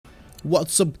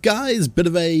What's up guys, bit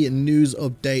of a news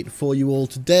update for you all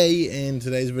today. In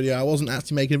today's video, I wasn't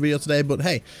actually making a video today, but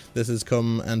hey, this has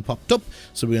come and popped up,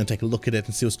 so we're going to take a look at it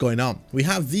and see what's going on. We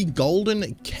have the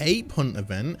Golden Cape Hunt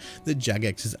event that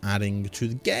Jagex is adding to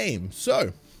the game.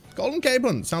 So Golden Cape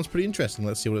Hunt sounds pretty interesting.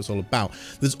 Let's see what it's all about.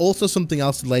 There's also something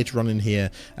else later on in here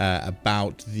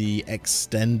about the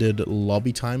extended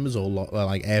lobby timers or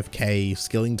like AFK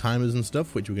skilling timers and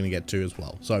stuff, which we're going to get to as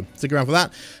well. So stick around for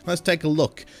that. Let's take a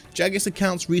look. Jagex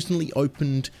accounts recently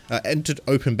entered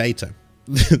open beta.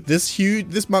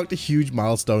 This marked a huge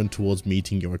milestone towards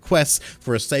meeting your requests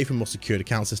for a safe and more secured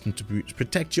account system to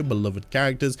protect your beloved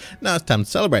characters. Now it's time to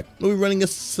celebrate. We'll be running a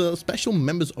special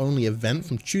members only event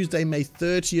from Tuesday, May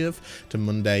 30th to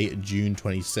Monday, June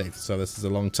 26th. So this is a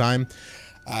long time.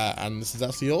 And this is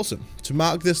absolutely awesome. To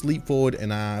mark this leap forward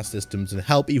in our systems and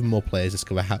help even more players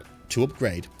discover how to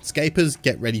upgrade, Scapers,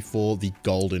 get ready for the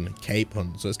Golden Cape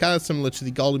Hunt. So it's kind of similar to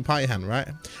the Golden Party Hat, right?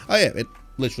 Oh yeah, it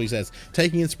literally says,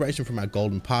 taking inspiration from our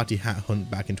Golden Party Hat hunt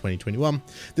back in 2021,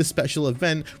 this special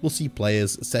event will see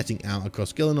players setting out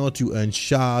across Gielinor to earn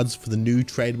shards for the new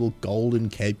tradable Golden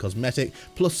Cape cosmetic,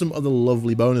 plus some other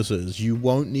lovely bonuses. You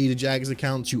won't need a Jagex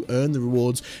account to earn the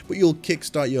rewards, but you'll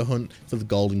kickstart your hunt for the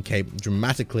Golden Cape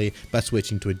dramatically by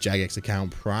switching to a Jagex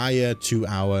account prior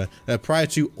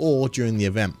to or during the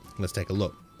event. Let's take a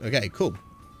look. Okay, cool.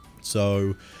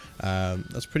 So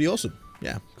that's pretty awesome.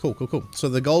 Yeah, cool. So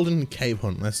the Golden Cape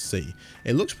Hunt, let's see.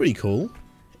 It looks pretty cool.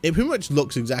 It pretty much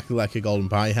looks exactly like a Golden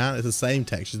Party Hat. It's the same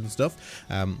textures and stuff,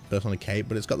 but it's on a cape,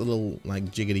 but it's got the little like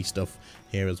jiggity stuff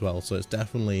here as well, so it's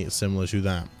definitely similar to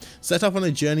that. Set off on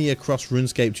a journey across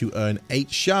RuneScape to earn 8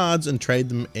 shards and trade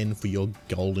them in for your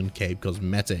Golden Cape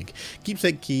cosmetic,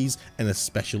 keepsake keys, and a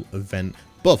special event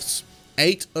buffs.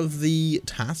 8 of the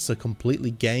tasks are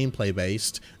completely gameplay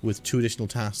based, with 2 additional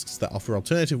tasks that offer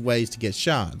alternative ways to get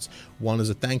shards. One is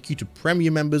a thank you to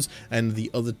premium members, and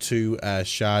the other 2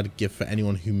 shard gift for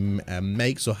anyone who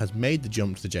makes or has made the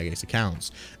jump to the Jagex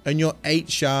accounts. Earn your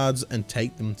 8 shards and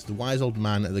take them to the wise old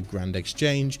man at the Grand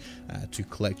Exchange to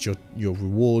collect your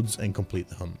rewards and complete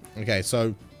the hunt. Okay,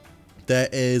 so there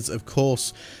is of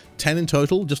course 10 in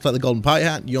total, just like the Golden Party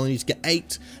Hat. You only need to get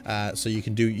 8, so you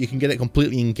can get it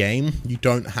completely in game. You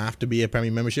don't have to be a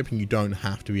premium membership, and you don't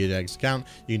have to be a Jagex account.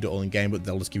 You can do it all in game, but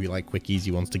they'll just give you like quick, easy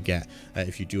ones to get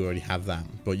if you do already have that.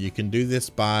 But you can do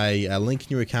this by linking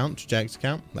your account to Jagex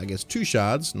account. That gets 2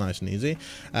 shards, nice and easy.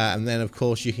 And then of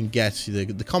course you can get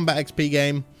the combat XP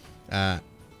game,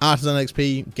 Artisan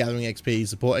XP, Gathering XP,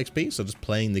 Support XP, so just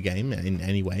playing the game in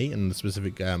any way, and the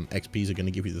specific XPs are going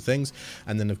to give you the things.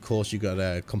 And then of course you got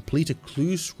to complete a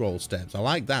clue scroll steps. I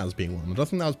like that as being one. I don't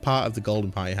think that was part of the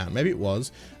Golden Party Hat. Maybe it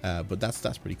was, but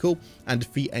that's pretty cool. And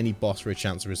defeat any boss for a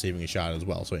chance of receiving a shard as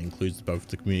well. So it includes both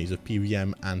the communities of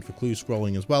PVM and for clue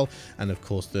scrolling as well, and of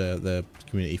course the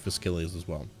community for skillers as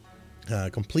well.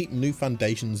 Complete new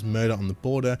foundations, murder on the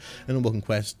border, and a welcome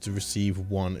quest to receive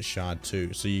 1 shard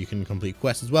too. So you can complete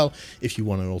quests as well if you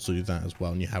want to also do that as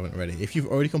well, and you haven't already. If you've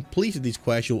already completed these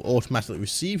quests, you'll automatically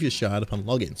receive your shard upon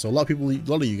login. So a lot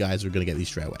of you guys are going to get these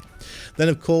straight away. Then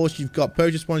of course you've got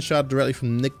purchase 1 shard directly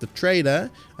from Nick the Trader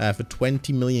for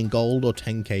 20 million gold or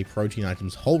 10k protein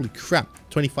items. Holy crap,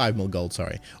 25 mil gold,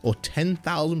 sorry, or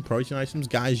 10,000 protein items.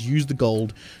 Guys, use the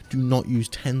gold. Do not use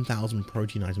 10,000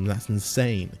 protein items. That's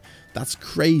insane. That's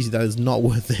crazy. That is not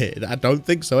worth it. I don't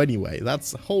think so anyway.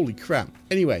 That's holy crap.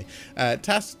 Anyway,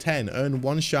 task 10, earn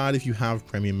 1 shard if you have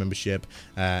premium membership,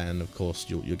 and of course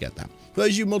you'll get that. For those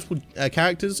of you multiple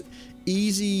characters,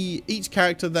 each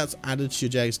character that's added to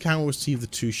your Jagex account will receive the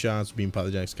 2 shards for being part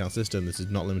of the Jagex account system. This is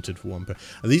not limited for 1 per.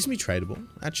 Are these going to be tradable,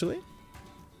 actually?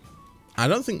 I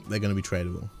don't think they're going to be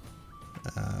tradable.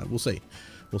 We'll see.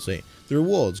 We'll see. The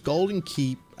rewards: Golden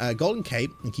Cape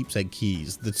and keepsake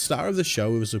keys. The star of the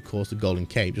show is of course the Golden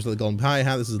Cape. Just like the Golden Party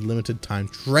Hat, this is a limited time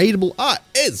tradable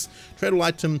tradable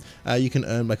item you can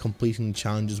earn by completing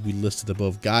challenges we listed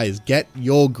above. Guys, get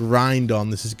your grind on.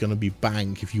 This is going to be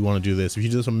bank if you want to do this. If you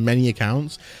do this on many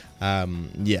accounts,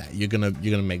 yeah, you're gonna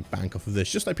make bank off of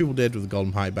this, just like people did with the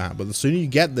Golden Party Hat. But the sooner you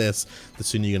get this, the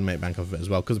sooner you're gonna make bank off of it as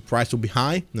well, because the price will be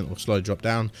high, and then it will slowly drop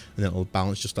down, and then it will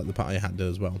balance just like the Party Hat did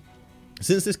as well.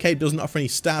 Since this cape doesn't offer any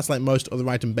stats like most other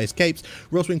item-based capes,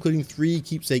 we're also including 3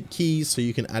 keepsake keys so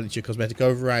you can add it to your cosmetic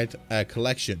override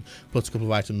collection, plus a couple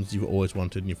of items you've always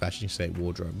wanted in your fashion state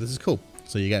wardrobe. This is cool.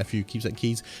 So you get a few keepsake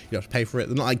keys. You have to pay for it.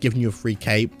 They're not like giving you a free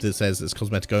cape that says it's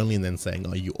cosmetic only and then saying,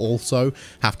 oh, you also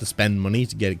have to spend money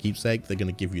to get a keepsake. They're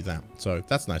going to give you that. So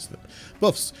that's nice of it.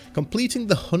 Buffs. Completing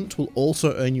the hunt will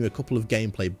also earn you a couple of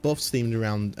gameplay buffs themed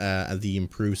around the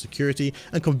improved security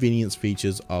and convenience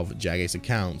features of Jagex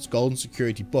accounts. Golden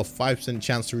security buff, 5%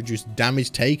 chance to reduce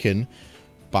damage taken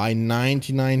by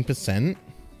 99%.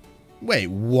 Wait,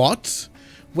 what?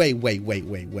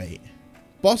 Wait.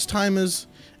 Boss timers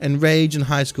and rage and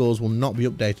high scores will not be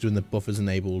updated when the buff is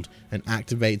enabled and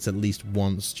activates at least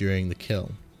once during the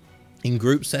kill. In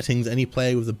group settings, any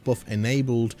player with the buff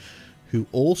enabled who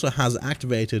also has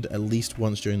activated at least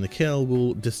once during the kill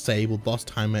will disable boss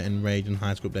timer and rage and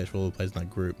high score updates for all the players in that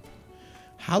group.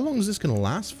 How long is this going to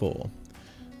last for?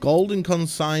 Golden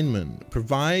Consignment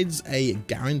provides a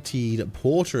guaranteed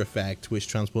porter effect which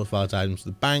transports valuable items to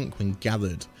the bank when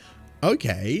gathered.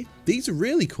 Okay, these are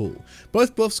really cool.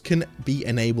 Both buffs can be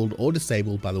enabled or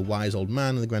disabled by the Wise Old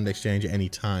Man and the Grand Exchange at any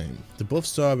time. The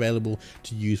buffs are available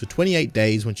to use for 28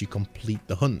 days once you complete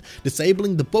the hunt.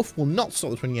 Disabling the buff will not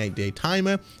stop the 28-day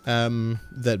timer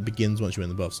that begins once you're in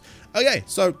the buffs. Okay,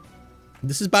 so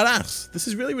this is badass. This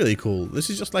is really cool. This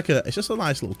is just like it's just a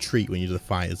nice little treat when you do the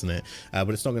fight, isn't it? But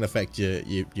it's not going to affect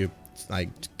your like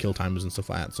kill timers and stuff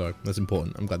like that. So that's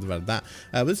important. I'm glad they've added that.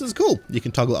 But this is cool. You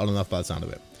can toggle it on and off by the sound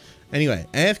of it. Anyway,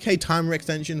 AFK timer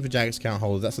extension for Jagex account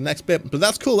holders. That's the next bit, but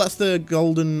that's cool. That's the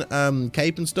golden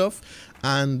cape and stuff,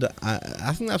 and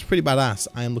I think that's pretty badass.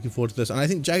 I am looking forward to this, and I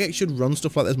think Jagex should run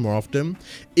stuff like this more often.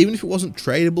 Even if it wasn't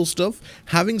tradable stuff,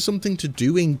 having something to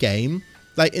do in game,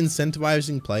 like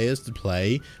incentivizing players to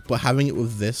play, but having it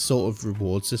with this sort of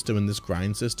reward system and this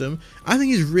grind system, I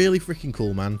think is really freaking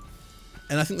cool, man.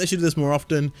 And I think they should do this more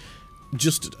often.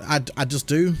 I just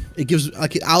do. It gives,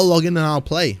 like, I'll log in and I'll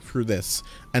play through this,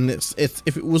 and the fact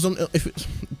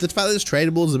that it's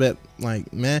tradable is a bit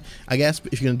like meh, I guess.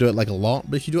 But if you're gonna do it like a lot,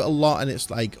 but if you do it a lot and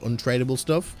it's like untradable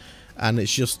stuff, and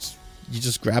it's just you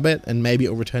just grab it and maybe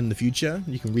it'll return in the future,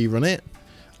 you can rerun it.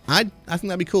 I think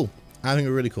that'd be cool. I think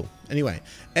it's really cool. Anyway,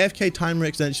 AFK timer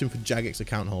extension for Jagex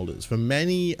account holders. For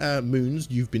many moons,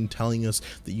 you've been telling us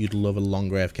that you'd love a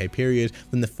longer AFK period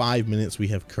than the 5 minutes we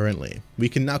have currently. We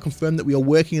can now confirm that we are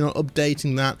working on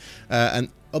updating that, an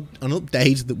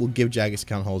update that will give Jagex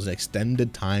account holders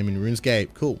extended time in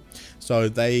RuneScape. Cool. So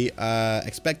they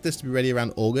expect this to be ready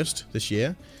around August this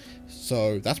year.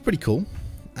 So that's pretty cool.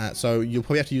 So you'll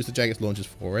probably have to use the Jagex launchers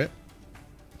for it.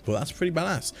 But that's pretty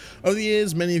badass. Over the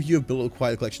years, many of you have built up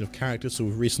quite a collection of characters, so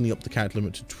we've recently upped the character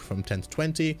limit from 10 to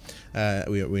 20.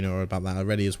 We know about that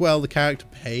already as well. The character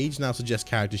page now suggests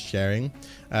characters sharing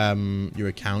your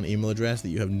account email address that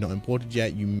you have not imported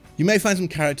yet. You may find some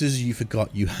characters you forgot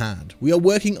you had. We are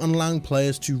working on allowing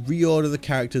players to reorder the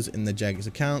characters in their Jagex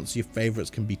account, so your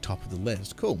favorites can be top of the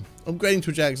list. Cool. Upgrading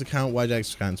to a Jagex account, why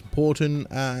Jagex account is important.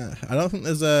 I don't think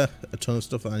there's a ton of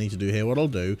stuff that I need to do here. What I'll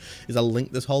do is I'll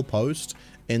link this whole post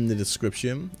in the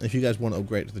description. If you guys want to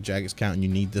upgrade to the Jagex account and you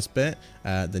need this bit,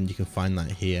 then you can find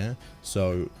that here.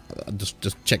 So just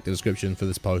check the description for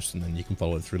this post and then you can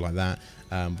follow it through like that.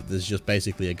 But there's just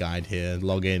basically a guide here: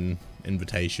 login,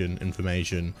 invitation,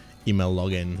 information, email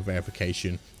login,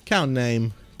 verification, account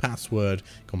name, password,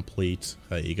 complete.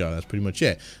 There you go. That's pretty much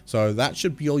it. So that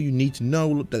should be all you need to know.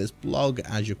 We'll update this blog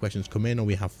as your questions come in or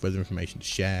we have further information to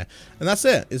share. And that's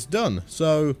it. It's done.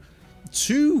 So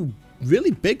 2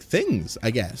 really big things, I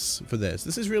guess, for this.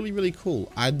 This is really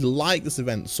cool. I like this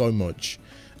event so much.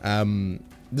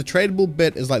 The tradable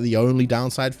bit is like the only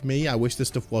downside for me. I wish this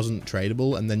stuff wasn't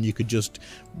tradable, and then they could just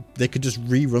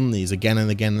rerun these again and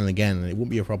again and again, and it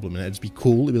wouldn't be a problem, and it'd just be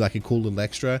cool. It'd be like a cool little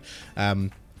extra.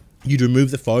 You'd remove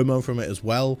the FOMO from it as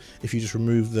well if you just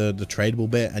remove the tradable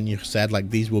bit and you said like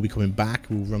these will be coming back.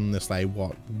 We'll run this like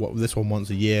what this one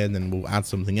once a year, and then we'll add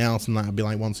something else, and that'll be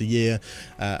like once a year.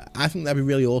 I think that'd be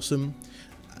really awesome,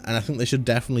 and I think they should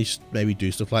definitely maybe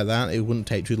do stuff like that. It wouldn't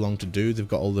take too long to do. They've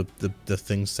got all the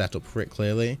things set up for it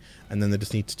clearly, and then they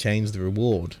just need to change the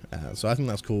reward. So I think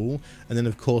that's cool. And then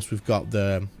of course we've got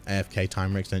the AFK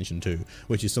timer extension too,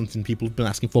 which is something people have been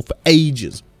asking for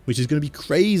ages, which is going to be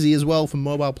crazy as well for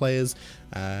mobile players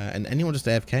and anyone just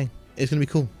AFK. It's going to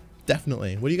be cool.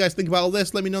 Definitely. What do you guys think about all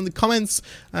this? Let me know in the comments.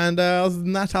 And other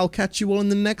than that, I'll catch you all in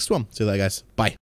the next one. See you later, guys. Bye.